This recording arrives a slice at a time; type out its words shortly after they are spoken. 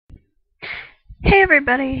Hey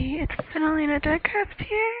everybody, it's Finalina Deadcraft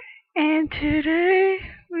here, and today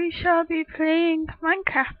we shall be playing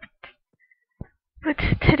Minecraft. But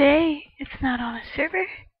today, it's not on a server.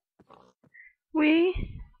 We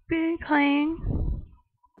be playing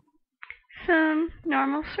some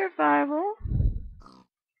normal survival,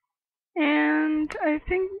 and I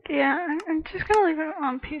think, I'm just gonna leave it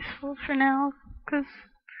on peaceful for now, because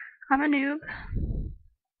I'm a noob.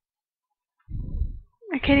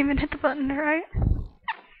 I can't even hit the button right.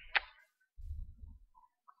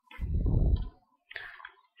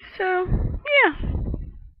 So, yeah.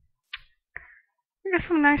 We got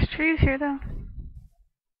some nice trees here, though.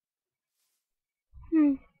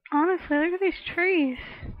 Honestly, look at these trees.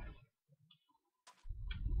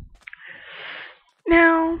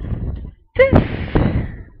 Now, this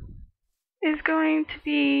is going to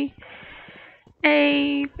be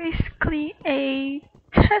basically a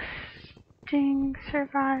testing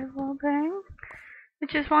survival thing,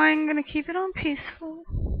 which is why I'm going to keep it on peaceful.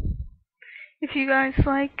 If you guys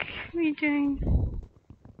like me doing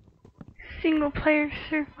single player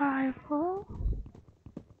survival,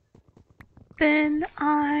 then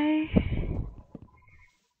I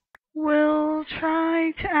will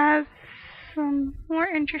try to add some more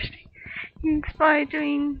interesting things by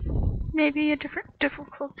doing maybe a different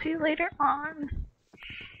difficulty later on.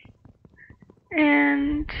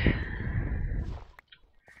 And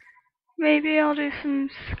maybe I'll do some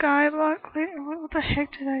skyblock later. What the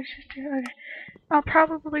heck did I just do? Okay. I'll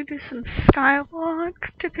probably do some skyblock,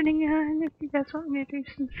 depending on if you guys want me to do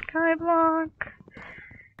some skyblock,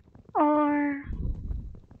 or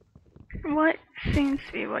what seems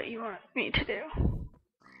to be what you want me to do.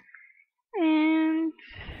 And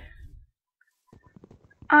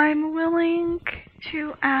I'm willing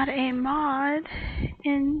to add a mod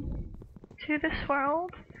into this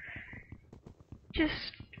world.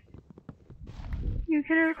 Just, you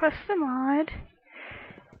can request the mod.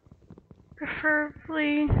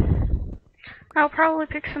 Preferably, I'll probably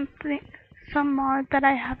pick some mod that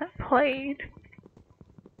I haven't played.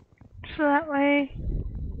 So that way,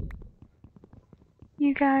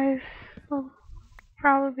 you guys will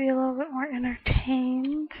probably be a little bit more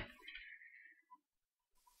entertained.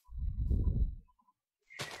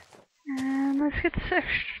 And let's get this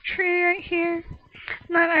extra tree right here.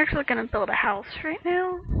 I'm not actually going to build a house right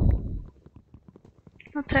now.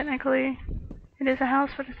 Well, technically, it is a house,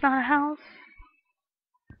 but it's not a house.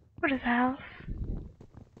 What is a house?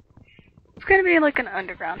 It's going to be like an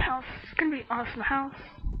underground house. It's going to be an awesome house.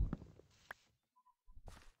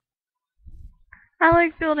 I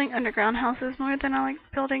like building underground houses more than I like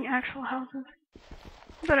building actual houses.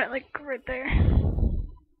 But I like right there.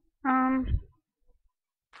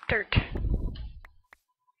 Dirt.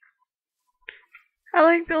 I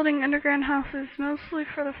like building underground houses mostly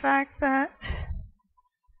for the fact that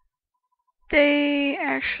they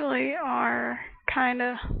actually are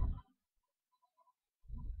kinda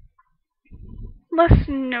less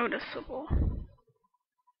noticeable.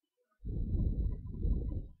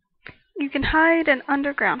 You can hide an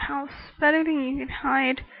underground house better than you can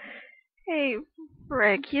hide a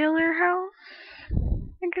regular house,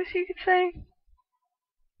 I guess you could say.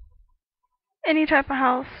 Any type of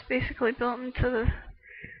house basically built into the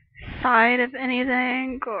side of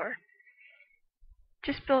anything or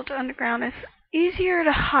just built underground is easier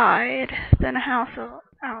to hide than a house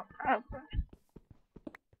out open.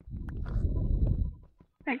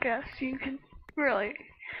 I guess you could really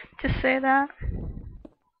just say that.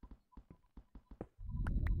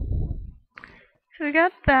 So we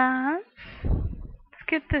got that. Let's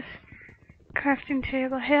get this crafting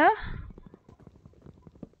table here.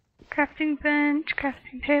 Crafting bench,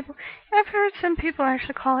 crafting table. I've heard some people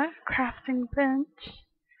actually call it a crafting bench.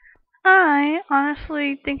 I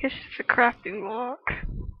honestly think it's just a crafting block.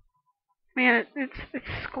 Man, it's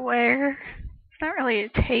square. It's not really a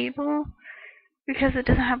table because it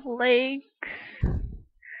doesn't have legs.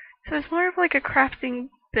 So it's more of like a crafting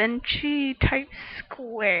benchy type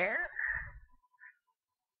square,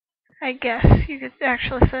 I guess you could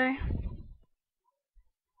actually say.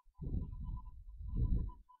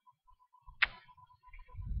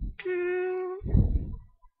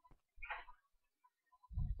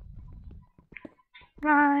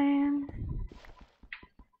 Ryan.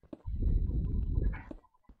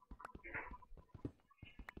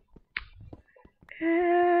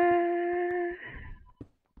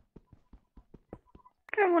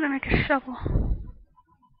 I want to make a shovel.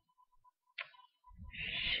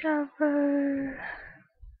 Shovel.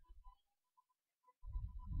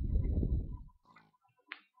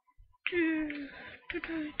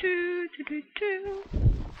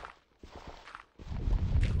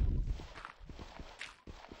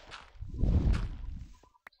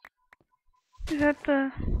 at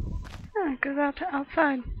the... Oh, it goes out to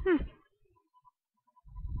outside.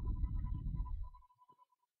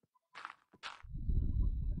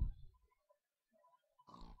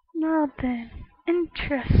 Well then,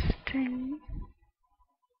 interesting.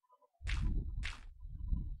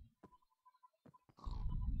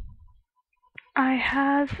 I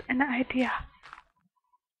has an idea.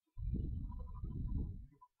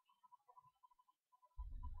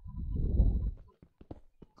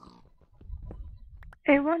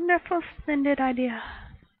 A wonderful, splendid idea.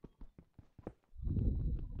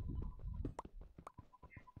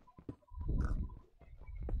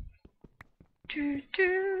 Do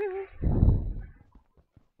do.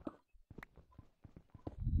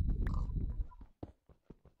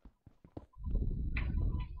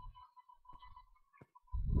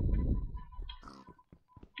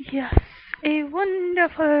 Yes, a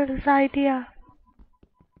wonderful idea.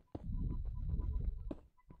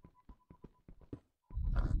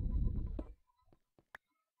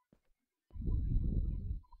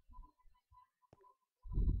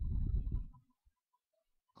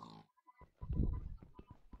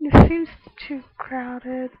 This seems too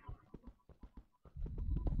crowded.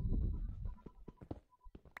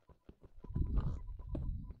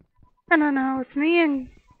 I don't know, it's me and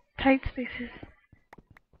tight spaces.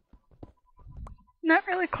 Not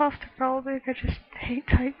really claustrophobic, I just hate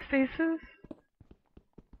tight spaces.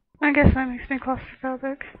 I guess that makes me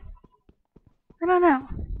claustrophobic. I don't know.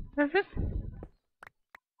 Does it?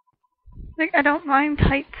 Like, I don't mind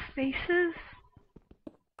tight spaces,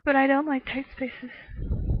 but I don't like tight spaces.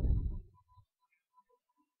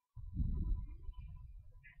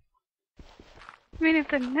 I mean, if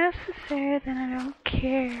they're necessary, then I don't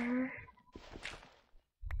care.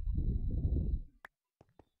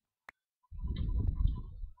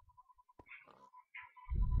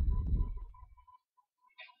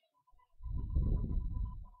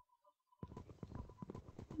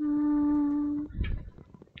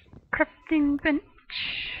 Crafting bench.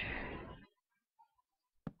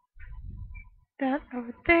 That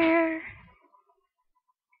over there.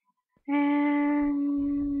 And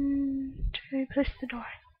replace the door.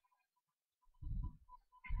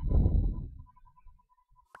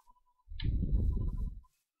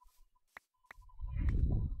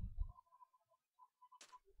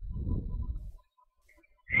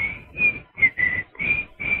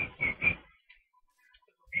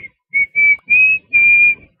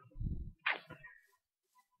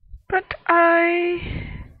 But I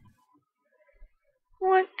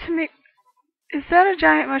want to make... Is that a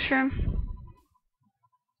giant mushroom?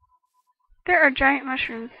 There are giant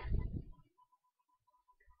mushrooms.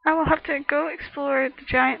 I will have to go explore the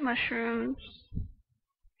giant mushrooms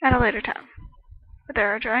at a later time. But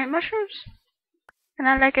there are giant mushrooms, and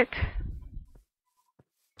I like it.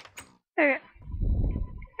 Okay.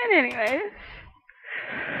 And anyways...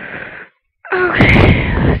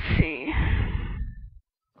 Okay, let's see.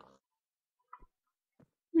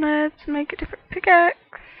 Let's make a different pickaxe.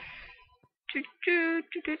 Do do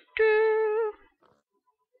do do do.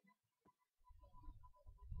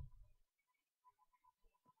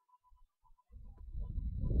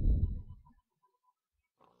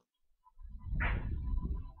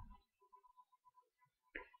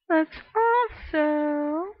 Let's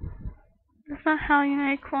also... That's not how you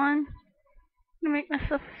make one. I'm gonna make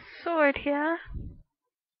myself a sword here.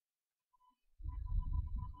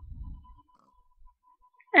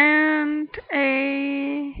 And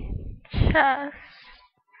a chest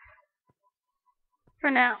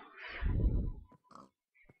for now.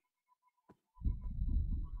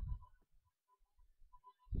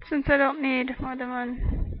 Since I don't need more than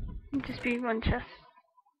one, it'll just be one chest.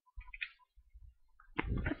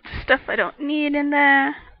 Put the stuff I don't need in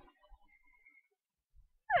there.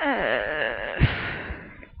 I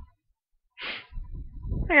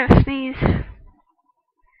gotta sneeze.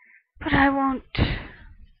 But I won't.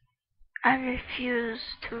 I refuse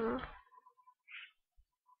to.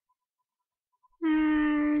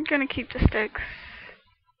 Gonna keep the sticks.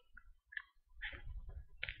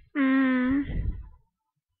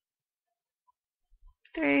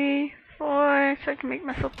 3, 4, so I can make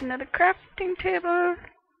myself another crafting table.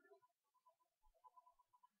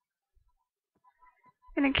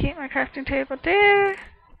 Gonna keep my crafting table there.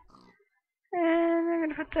 And I'm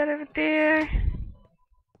gonna put that over there.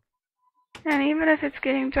 And even if it's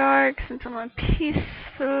getting dark, since I'm on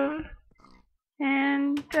peaceful,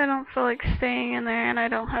 and I don't feel like staying in there, and I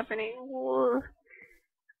don't have any wool,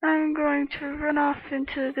 I'm going to run off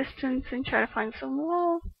into the distance and try to find some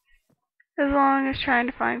wool. As long as trying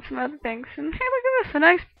to find some other things. And hey, look at this, a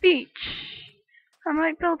nice beach. I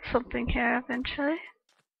might build something here eventually.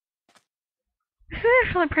 This is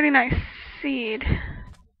actually a pretty nice seed.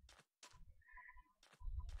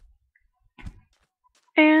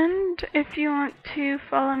 And if you want to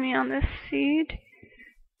follow me on this seed,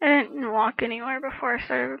 I didn't walk anywhere before I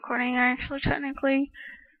started recording. I actually technically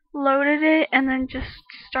loaded it and then just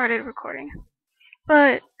started recording.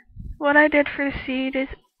 But what I did for the seed is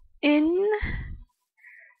in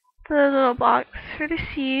the little box for the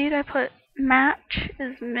seed, I put match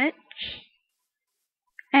is Mitch,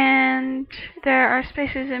 and there are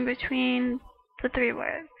spaces in between the 3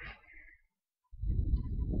 words.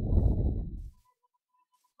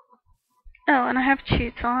 Oh, and I have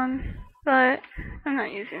cheats on, but I'm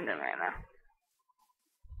not using them right now.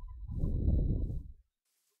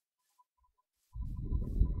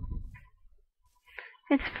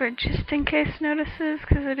 It's for just in case notices,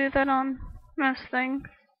 because I do that on most things.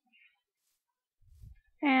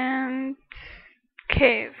 And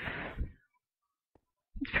cave.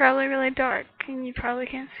 It's probably really dark, and you probably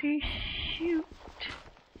can't see. Shoot.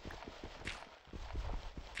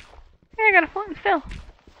 Hey, I got a flint still.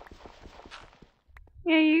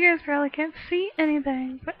 Yeah, you guys probably can't see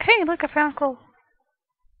anything, but hey, look, I found coal.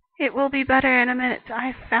 It will be better in a minute.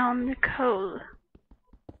 I found the coal.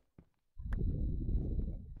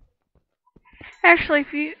 Actually,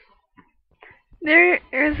 there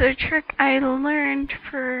is a trick I learned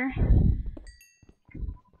for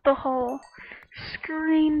the whole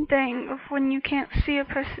screen thing of when you can't see a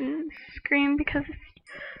person's screen because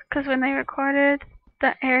when they recorded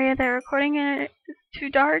the area they're recording in is too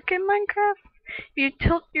dark in Minecraft. If you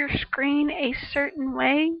tilt your screen a certain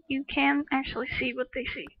way, you can actually see what they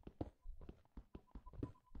see.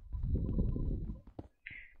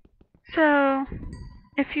 So,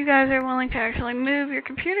 if you guys are willing to actually move your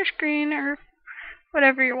computer screen or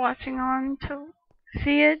whatever you're watching on to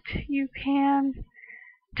see it, you can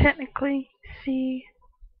technically see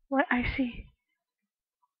what I see.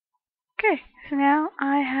 Okay, so now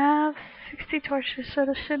I have 60 torches, so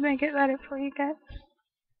this should make it better for you guys.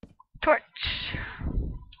 Torch.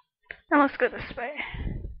 Now let's go this way.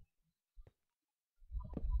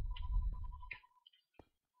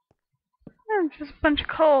 Oh, just a bunch of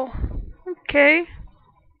coal. Okay.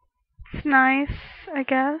 It's nice, I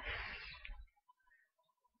guess.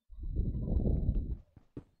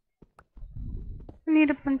 I need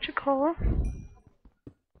a bunch of coal.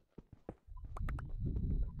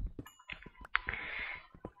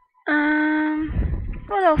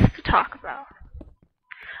 What else to talk about?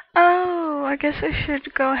 Oh, I guess I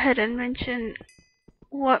should go ahead and mention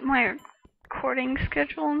what my recording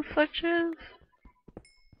schedule and such is.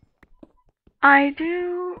 I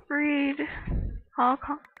do read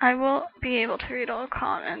I will be able to read all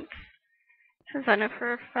comments, since I know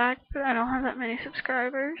for a fact that I don't have that many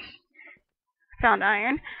subscribers. Found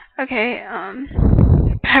iron. Okay,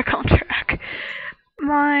 back on track.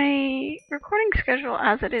 My recording schedule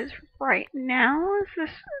as it is right now,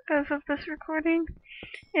 as of this recording,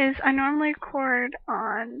 is I normally record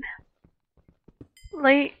on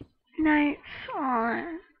late at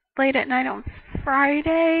night on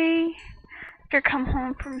Friday after I come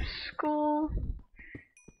home from school,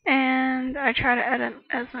 and I try to edit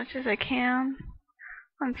as much as I can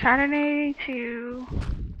on Saturday to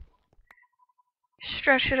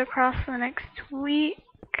stretch it across the next week.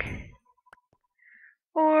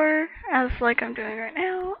 Or, as like I'm doing right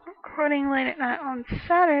now, recording late at night on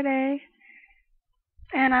Saturday,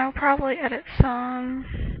 and I'll probably edit some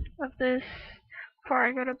of this before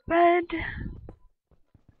I go to bed,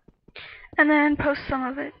 and then post some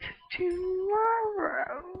of it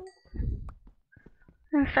tomorrow.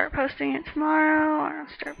 And start posting it tomorrow, or I'll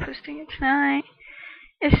start posting it tonight.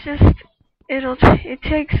 It's just, it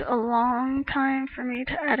takes a long time for me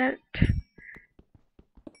to edit.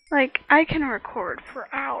 Like, I can record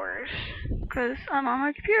for hours, because I'm on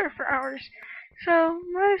my computer for hours. So,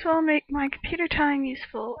 might as well make my computer time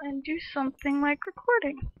useful and do something like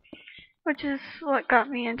recording. Which is what got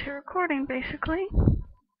me into recording, basically.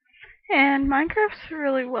 And Minecraft's a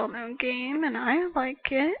really well-known game, and I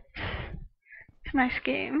like it. It's a nice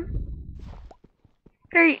game.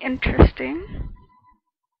 Very interesting.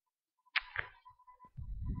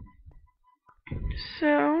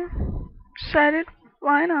 So, decided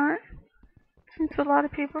why not, since a lot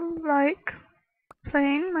of people like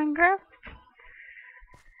playing Minecraft.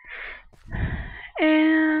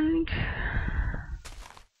 And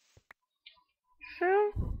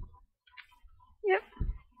so, yep,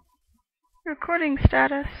 recording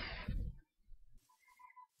status.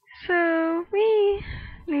 So we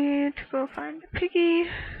need to go find a piggy,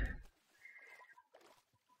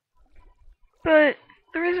 but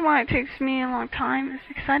the reason why it takes me a long time is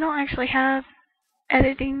because I don't actually have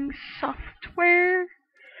editing software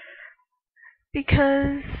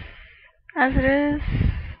because, as it is,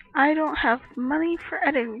 I don't have money for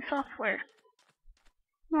editing software.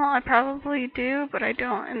 Well, I probably do, but I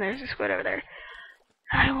don't, and there's a squid over there.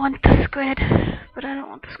 I want the squid, but I don't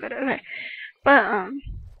want the squid. Okay. But, I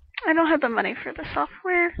don't have the money for the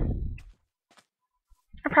software.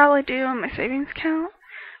 I probably do on my savings account,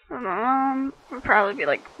 but my mom would probably be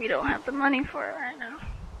like, we don't have the money for it right now.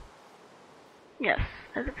 Yes,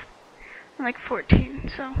 I'm like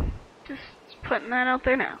 14, so just putting that out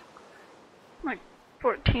there now. I'm like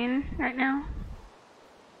 14 right now.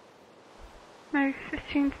 My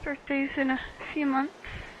 15th birthday's in a few months.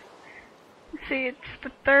 Let's see, it's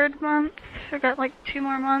the 3rd month. I got like 2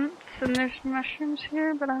 more months, and there's mushrooms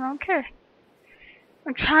here, but I don't care.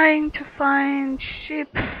 I'm trying to find sheep.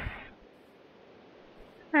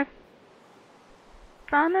 I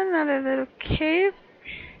found another little cave.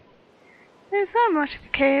 There's not much of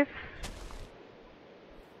a cave.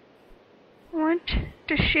 What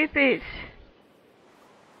the sheep is?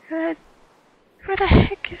 Where the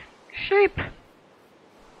heck is sheep?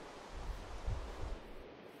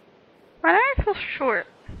 Why do I feel short?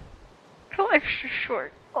 I feel extra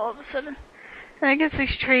short all of a sudden. And I guess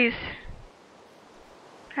these trees.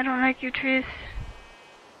 I don't like you trees.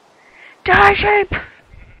 Die, sheep!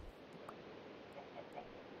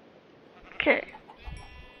 Okay.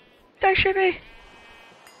 Die, sheepy!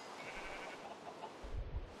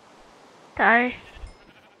 Die.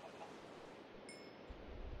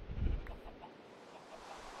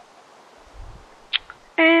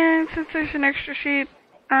 And since there's an extra sheep,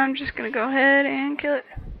 I'm just gonna go ahead and kill it.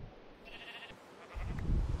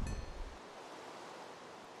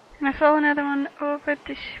 And I saw another one over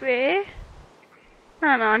this way. I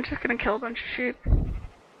don't know, I'm just gonna kill a bunch of sheep.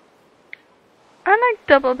 I like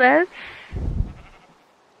double beds.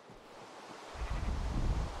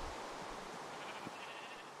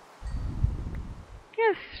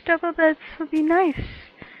 Yes, double beds would be nice.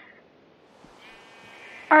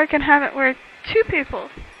 Or I can have it where 2 people.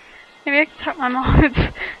 Maybe I can talk my mom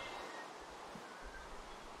into,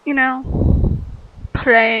 you know,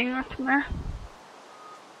 playing with me.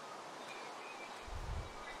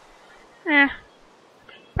 Eh,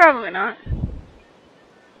 probably not.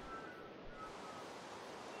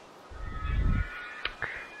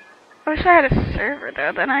 I wish I had a server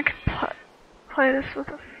though, then I could play this with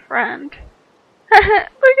a friend. Look at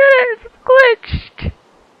it, it's glitched!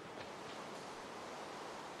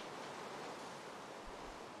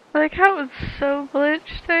 Like how it was so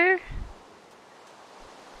glitched there.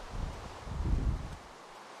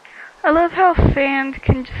 I love how fans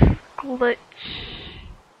can just glitch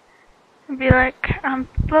and be like, I'm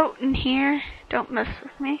floating here, don't mess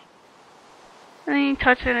with me. And then you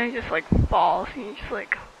touch it and it just like falls and you're just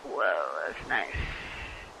like, whoa, that's nice.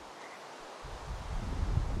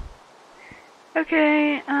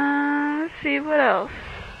 Okay, let's see what else.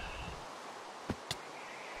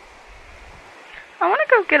 I want to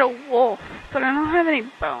go get a wolf, but I don't have any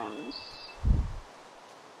bones.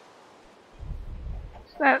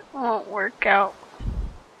 So that won't work out.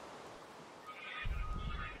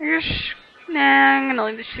 Nah, I'm gonna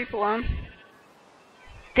leave the sheep alone.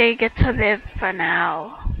 They get to live for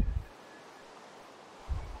now.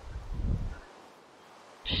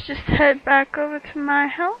 Let's just head back over to my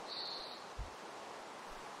house.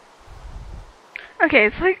 Okay,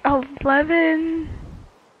 it's like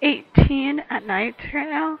 11:18 at night right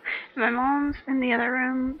now, and my mom's in the other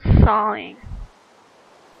room sawing.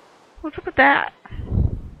 What's up with that?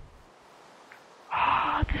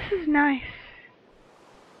 Oh, this is nice.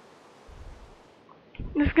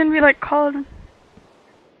 This is gonna be like called,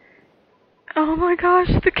 oh my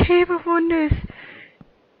gosh, the Cave of Wonders.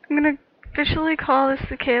 I'm gonna officially call this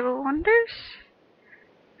the Cave of Wonders.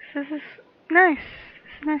 This is nice.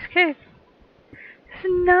 It's a nice cave. This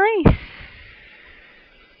is nice.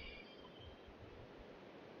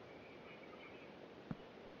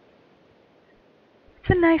 It's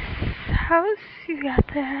a nice house you got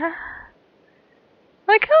there.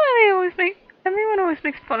 Like how everyone always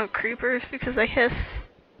makes fun of creepers because they hiss.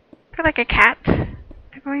 They're like a cat.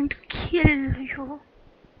 They're going to kill you.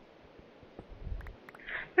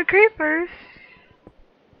 The creepers,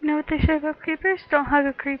 you know what they say about creepers? Don't hug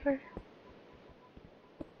a creeper.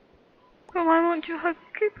 But why won't you hug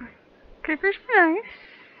a creeper? Creepers are nice.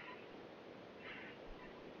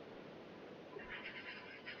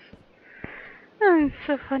 Oh, it's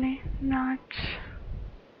so funny. Not.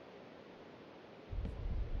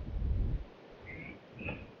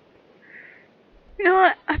 You know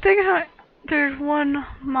what? I think there's one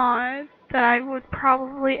mod that I would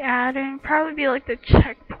probably add in. Probably be like the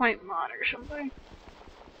checkpoint mod or something.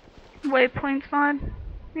 Waypoints mod.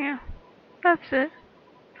 Yeah, that's it.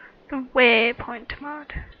 The Waypoint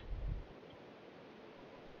mod.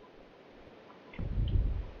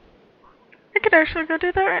 I could actually go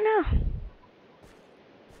do that right now.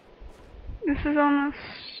 This is almost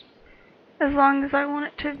as long as I want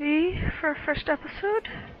it to be for a first episode.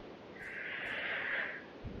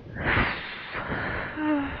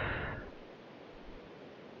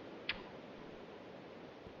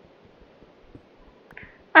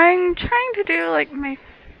 I'm trying to do like my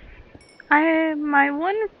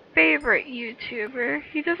one favorite YouTuber.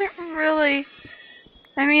 He doesn't really,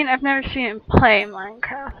 I mean, I've never seen him play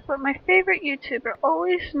Minecraft, but my favorite YouTuber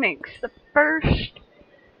always makes the first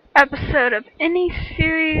episode of any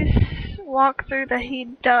series walkthrough that he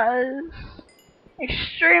does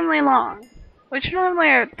extremely long, which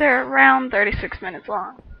normally they're around 36 minutes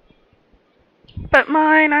long. But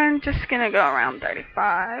mine, I'm just gonna go around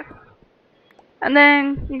 35. And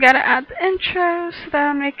then you gotta add the intro, so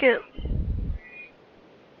that'll make it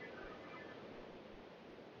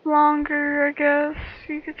longer, I guess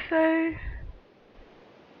you could say.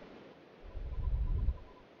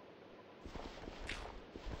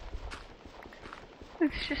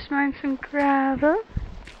 Let's just mine some gravel.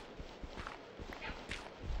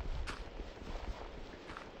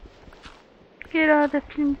 Get all the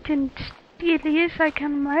flint and steelies I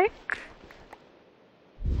can make.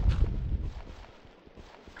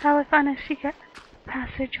 How I find a secret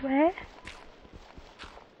passageway.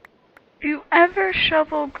 If you ever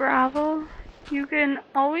shovel gravel, you can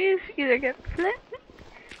always either get flint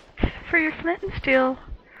for your flint and steel,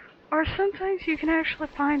 or sometimes you can actually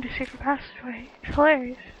find a secret passageway. It's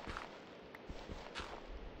hilarious.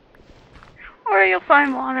 Or you'll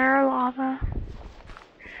find water or lava.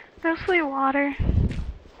 Mostly water,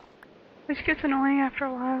 which gets annoying after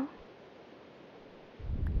a while.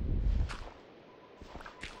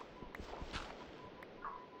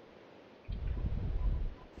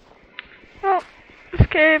 Well, this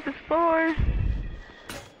cave is for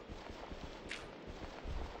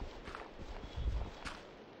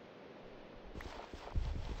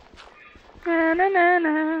na na na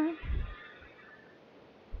na.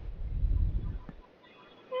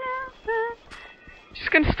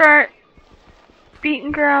 Just gonna start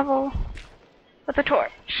beating gravel with a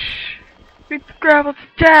torch. Beat the gravel to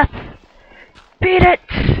death. Beat it!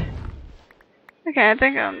 Okay, I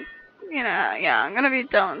think I'm gonna be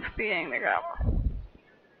done with beating the gravel.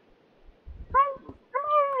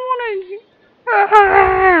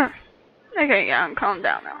 Okay, yeah, I'm calm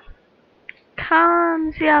down now.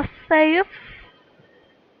 Calm yourself.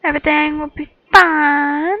 Everything will be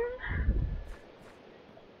fine.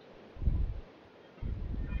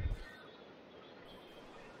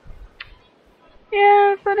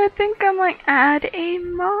 Yeah, but I think I might add a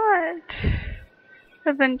mod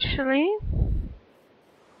eventually.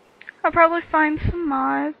 I'll probably find some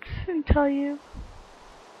mods and tell you.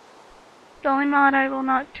 The only mod I will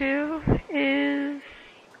not do is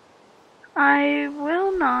I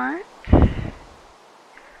will not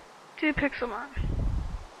do Pixelmon.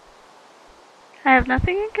 I have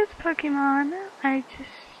nothing against Pokemon. I just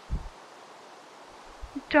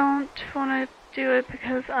don't want to do it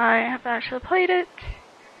because I have actually played it,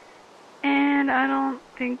 and I don't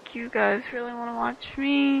think you guys really want to watch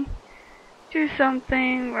me do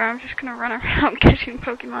something where I'm just gonna run around catching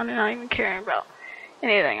Pokemon and not even caring about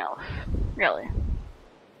anything else, really.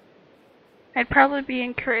 I'd probably be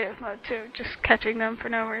in creative mode too, just catching them for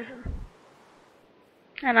no reason.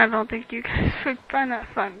 And I don't think you guys would find that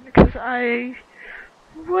fun, because I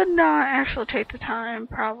would not actually take the time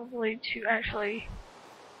probably to actually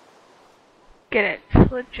get it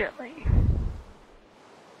legitly.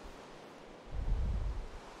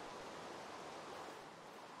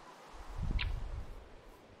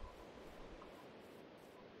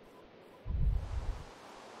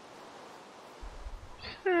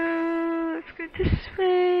 So let's go this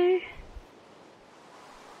way.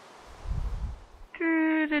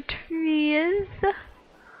 Through the trees.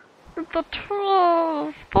 The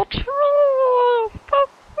trolls! The trolls! The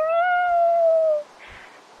trolls!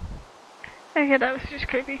 Okay, that was just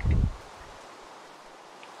creepy.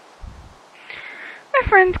 My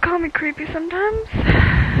friends call me creepy sometimes.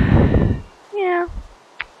 Yeah,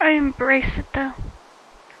 I embrace it though.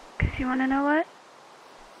 Cause you wanna know what?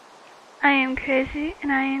 I am crazy,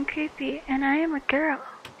 and I am creepy, and I am a girl.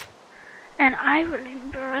 And I will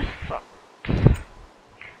embrace it.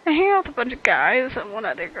 I hang out with a bunch of guys and one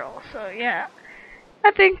other girl, so yeah.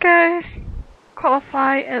 I think I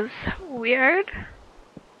qualify as weird.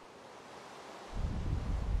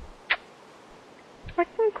 I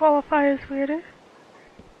can qualify as weirder.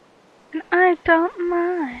 And I don't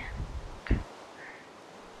mind.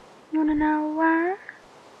 You wanna know why?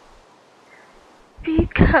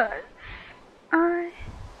 Because I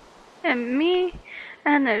am me,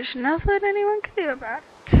 and there's nothing anyone can do about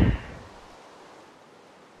it.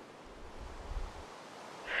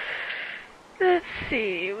 Let's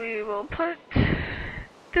see, we will put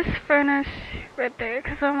this furnace right there,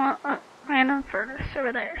 because I want a random furnace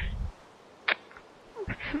over there.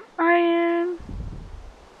 Put some iron,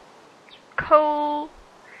 some coal,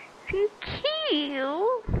 some keel,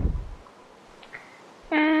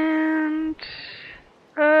 and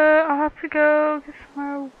I'll have to go get some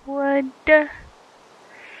more wood.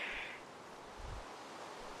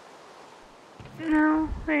 No,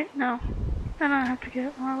 wait, no. I don't have to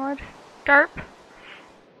get more wood. Darp.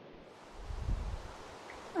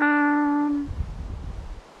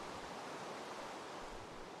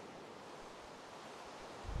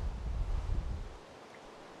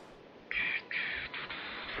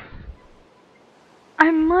 I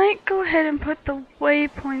might go ahead and put the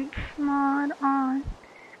waypoints mod on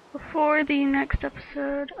before the next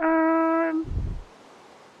episode.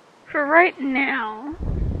 For right now,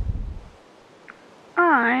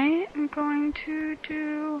 I am going to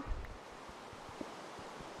do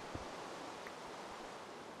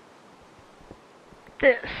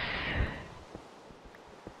this.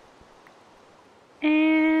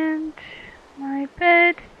 And my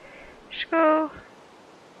bed should go.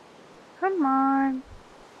 Come on.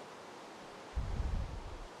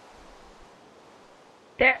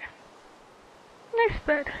 There. Nice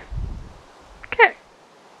bed. Okay.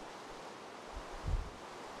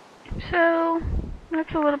 So,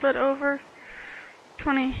 that's a little bit over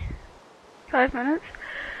 25 minutes.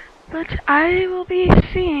 But I will be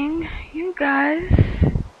seeing you guys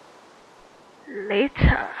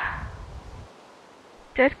later.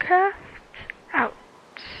 Deadcraft?